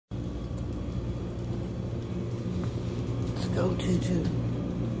go, Tutu.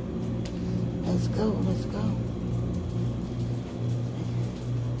 Let's go, let's go.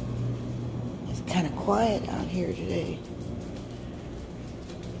 It's kind of quiet out here today.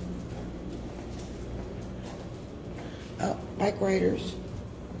 Oh, bike riders.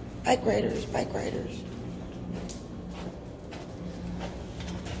 Bike riders, bike riders.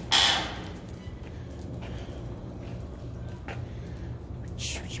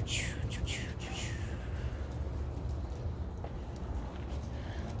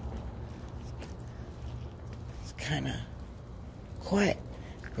 Kind of quiet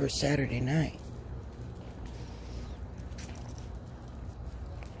for Saturday night.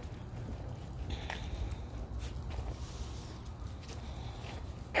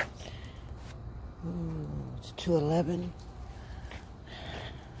 Ooh, it's 2:11.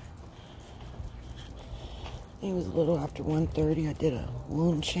 It was a little after 1:30. I did a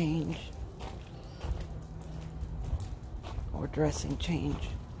wound change or dressing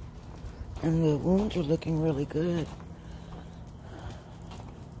change. And the wounds are looking really good.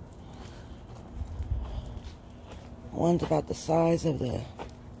 One's about the size of the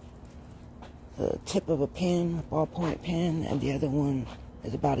tip of a pen, a ballpoint pen, and the other one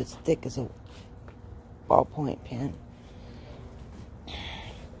is about as thick as a ballpoint pen.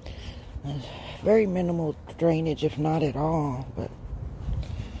 There's very minimal drainage, if not at all, but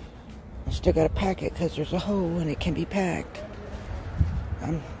I still got to pack it because there's a hole and it can be packed.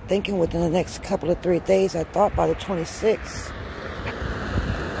 I'm thinking within the next couple of 3 days. I thought by the 26th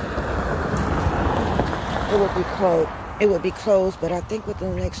it would be closed. It would be closed, but I think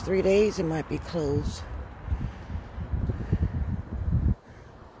within the next 3 days it might be closed.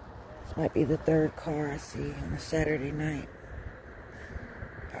 This might be the third car I see on a Saturday night.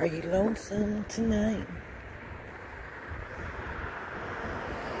 Are you lonesome tonight?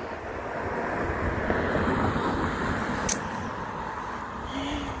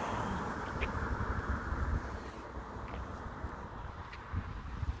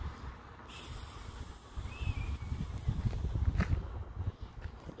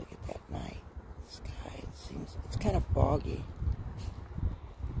 It's kind of foggy.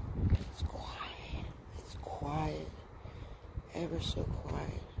 It's quiet. It's quiet. Ever so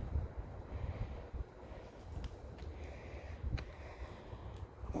quiet.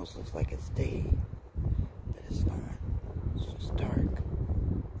 Almost looks like it's day, but it's not. It's just dark.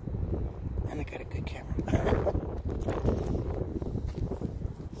 And I got a good camera.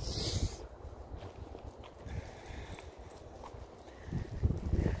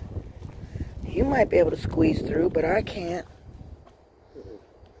 You might be able to squeeze through, but I can't.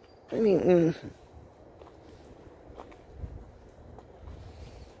 I mean,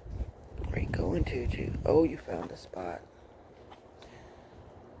 where are you going, Tutu? Oh, you found a spot.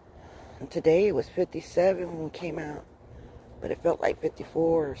 And today it was 57 when we came out, but it felt like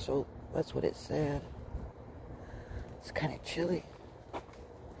 54, so that's what it said. It's kind of chilly.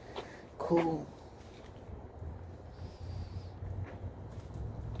 Cool.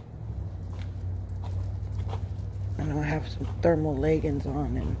 I know I have some thermal leggings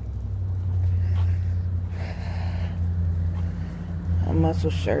on and a muscle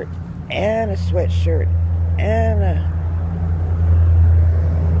shirt and a sweatshirt and a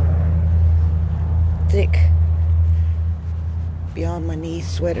thick beyond my knees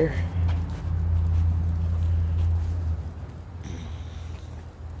sweater.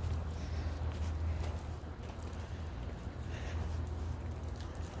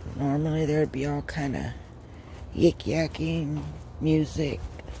 Normally there'd be all kind of yik-yakking, music,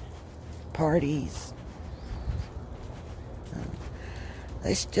 parties.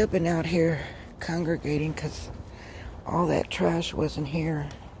 They still been out here congregating because all that trash wasn't here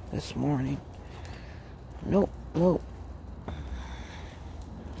this morning. Nope, nope.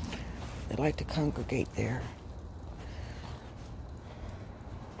 They like to congregate there.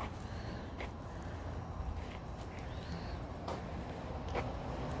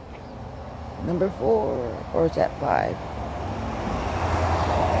 Number 4, or is that 5?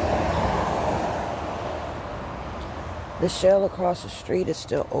 The Shell across the street is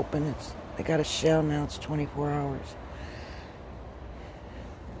still open. They got a Shell now. It's 24 hours.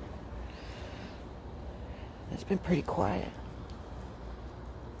 It's been pretty quiet.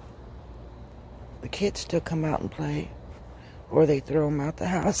 The kids still come out and play, or they throw them out the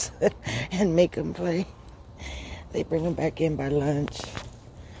house and make them play. They bring them back in by lunch.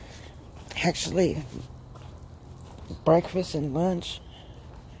 Actually, breakfast and lunch,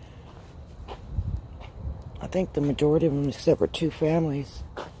 I think the majority of them, except for 2 families,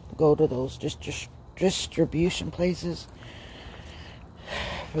 go to those distribution places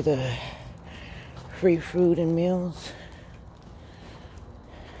for the free food and meals.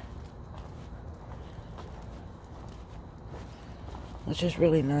 It's just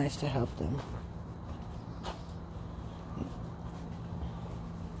really nice to help them.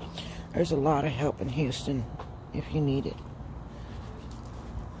 There's a lot of help in Houston if you need it.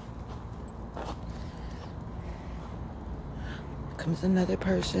 Comes another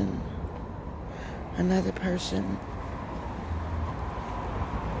person. Another person.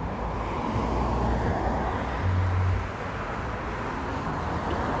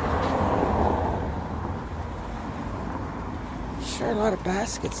 Sure, a lot of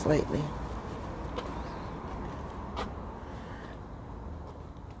baskets lately.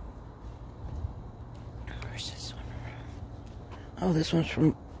 Where's this one? Oh, this one's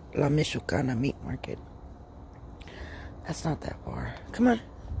from La Michoacana Meat Market. That's not that far. Come on.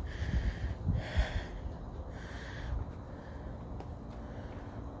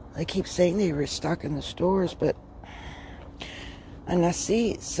 They keep saying they were stocking the stores, but... And I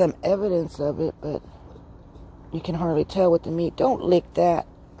see some evidence of it, but... You can hardly tell with the meat. Don't lick that.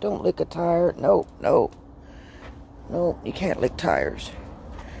 Don't lick a tire. No, no. No, you can't lick tires.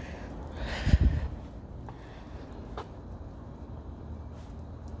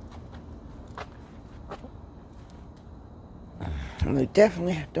 And they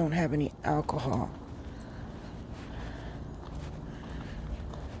definitely don't have any alcohol.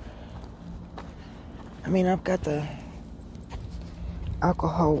 I mean, I've got the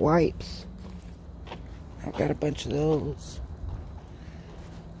alcohol wipes. I've got a bunch of those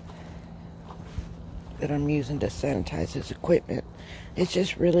that I'm using to sanitize this equipment. It's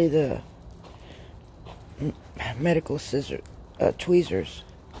just really the medical tweezers.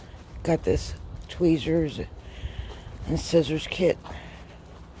 Got this tweezers and scissors kit.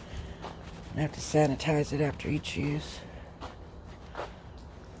 I have to sanitize it after each use.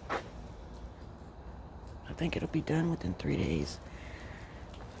 I think it'll be done within 3 days.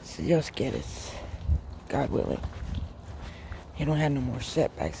 So just get it. God willing. He don't have no more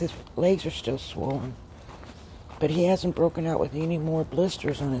setbacks. His legs are still swollen. But he hasn't broken out with any more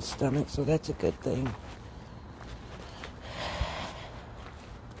blisters on his stomach, so that's a good thing.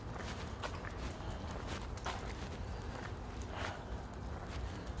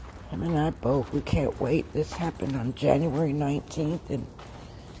 Him and I both, we can't wait. This happened on January 19th, and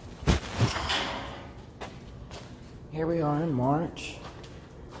here we are in March.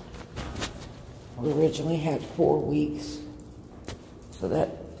 We originally had 4 weeks, so that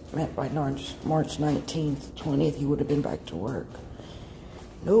meant by March 19th, 20th, he would have been back to work.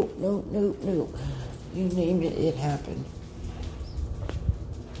 Nope, nope, nope, nope. You name it, it happened.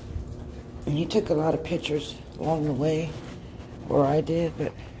 And he took a lot of pictures along the way, or I did,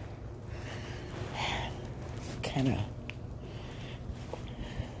 but kind of,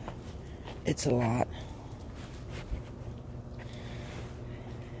 it's a lot.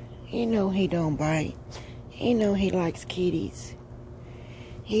 You know he don't bite. You know he likes kitties.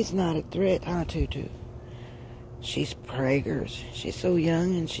 He's not a threat, huh, Tutu? She's preggers. She's so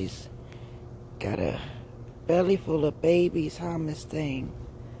young and she's got a belly full of babies, huh, Miss Thing?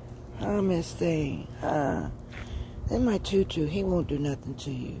 Huh, Miss Thing? Huh? Then my Tutu, he won't do nothing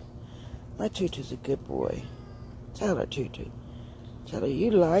to you. My Tutu's a good boy. Tell her, Tutu. Tell her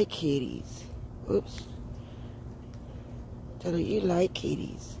you like kitties. Oops. Tell her you like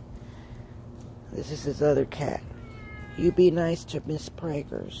kitties. This is his other cat. You be nice to Miss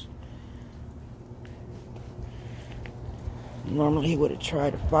Preggers. Normally he would have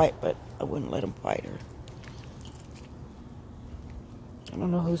tried to fight, but I wouldn't let him fight her. I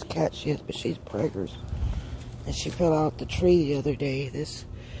don't know whose cat she is, but she's Preggers. And she fell out the tree the other day. This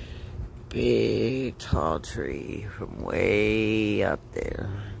big, tall tree from way up there.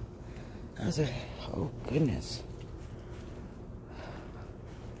 That was oh goodness.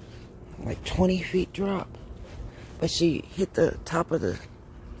 Like 20 feet drop. But she hit the top of the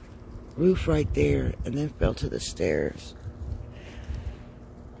roof right there and then fell to the stairs.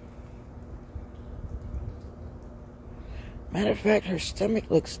 Matter of fact, her stomach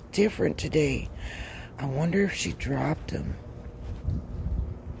looks different today. I wonder if she dropped him.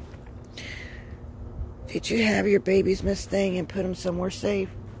 Did you have your babies, Miss Thing, and put them somewhere safe?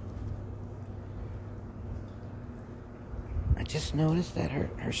 I just noticed that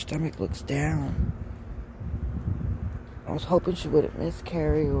her stomach looks down. I was hoping she wouldn't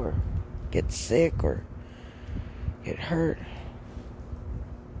miscarry or get sick or get hurt.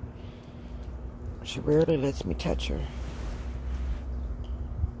 She rarely lets me touch her.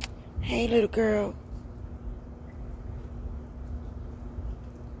 Hey, little girl.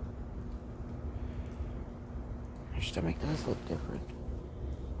 Her stomach does look different.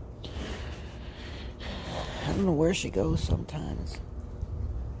 I don't know where she goes sometimes.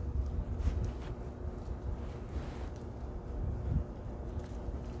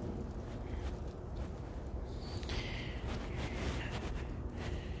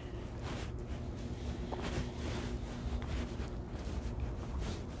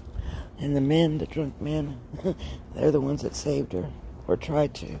 And the men, the drunk men, they're the ones that saved her, or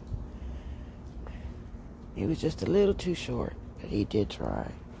tried to. He was just a little too short, but he did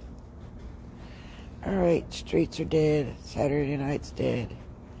try. Alright, streets are dead. Saturday night's dead.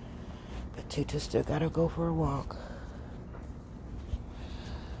 But Tutu still gotta go for a walk.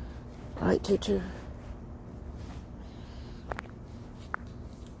 Alright, Tutu.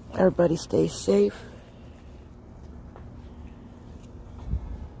 Everybody stay safe.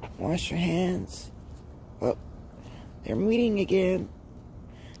 Wash your hands. Oh, they're meeting again.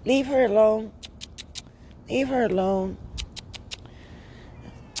 Leave her alone. Leave her alone.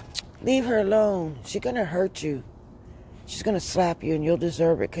 Leave her alone. She's gonna hurt you. She's gonna slap you and you'll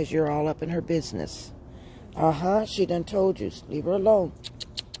deserve it because you're all up in her business. She done told you. Leave her alone.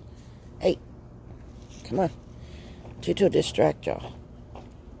 Hey, come on. Tutu distract y'all.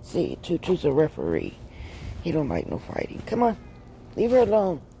 See, Tutu's a referee. He don't like no fighting. Come on. Leave her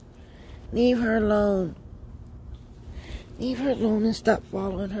alone. Leave her alone. Leave her alone and stop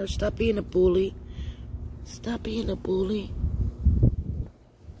following her. Stop being a bully. Stop being a bully.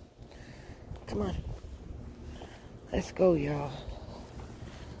 Come on. Let's go, y'all.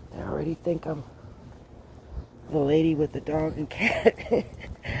 I already think I'm the lady with the dog and cat.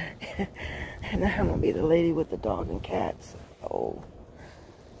 And I'm going to be the lady with the dog and cats. Oh.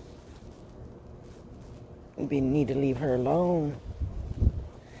 We need to leave her alone.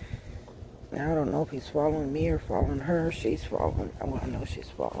 Now, I don't know if he's following me or following her. She's following. Well, I know she's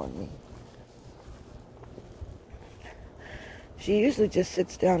following me. She usually just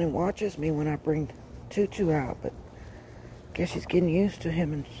sits down and watches me when I bring Tutu out, but I guess she's getting used to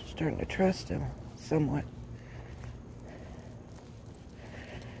him and starting to trust him somewhat.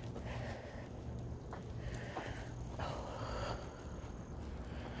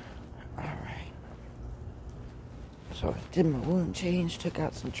 Alright. So I did my wound change, took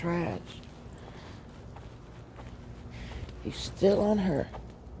out some trash. He's still on her.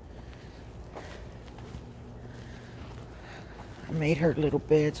 I made her little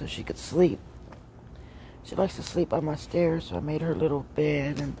bed so she could sleep. She likes to sleep on my stairs, so I made her little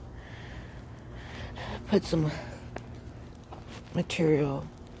bed and put some material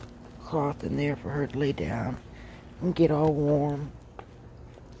cloth in there for her to lay down and get all warm.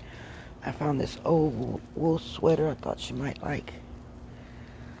 I found this old wool sweater I thought she might like.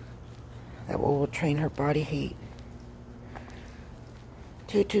 That will train her body heat.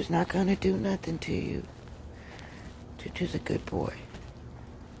 Tutu's not gonna do nothing to you. Tutu's a good boy.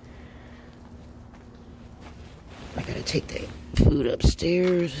 I gotta take the food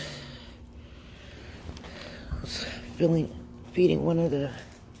upstairs. I was feeding one of the,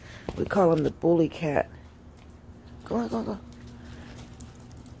 we call him the bully cat. Go on, go on, go on.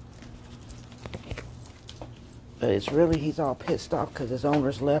 But it's really, he's all pissed off because his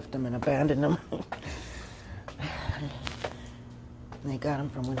owners left him and abandoned him. And they got him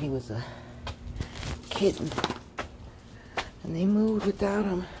from when he was a kitten. And they moved without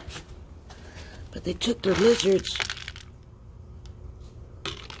him. But they took their lizards.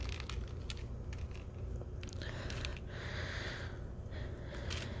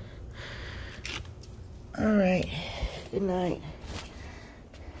 Alright. Good night.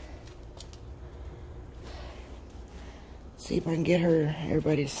 See if I can get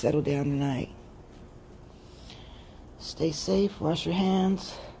everybody to settle down tonight. Stay safe. Wash your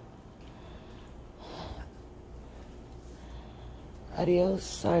hands. Adios,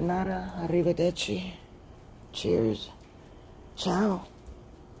 sayonara, arrivederci, cheers, ciao.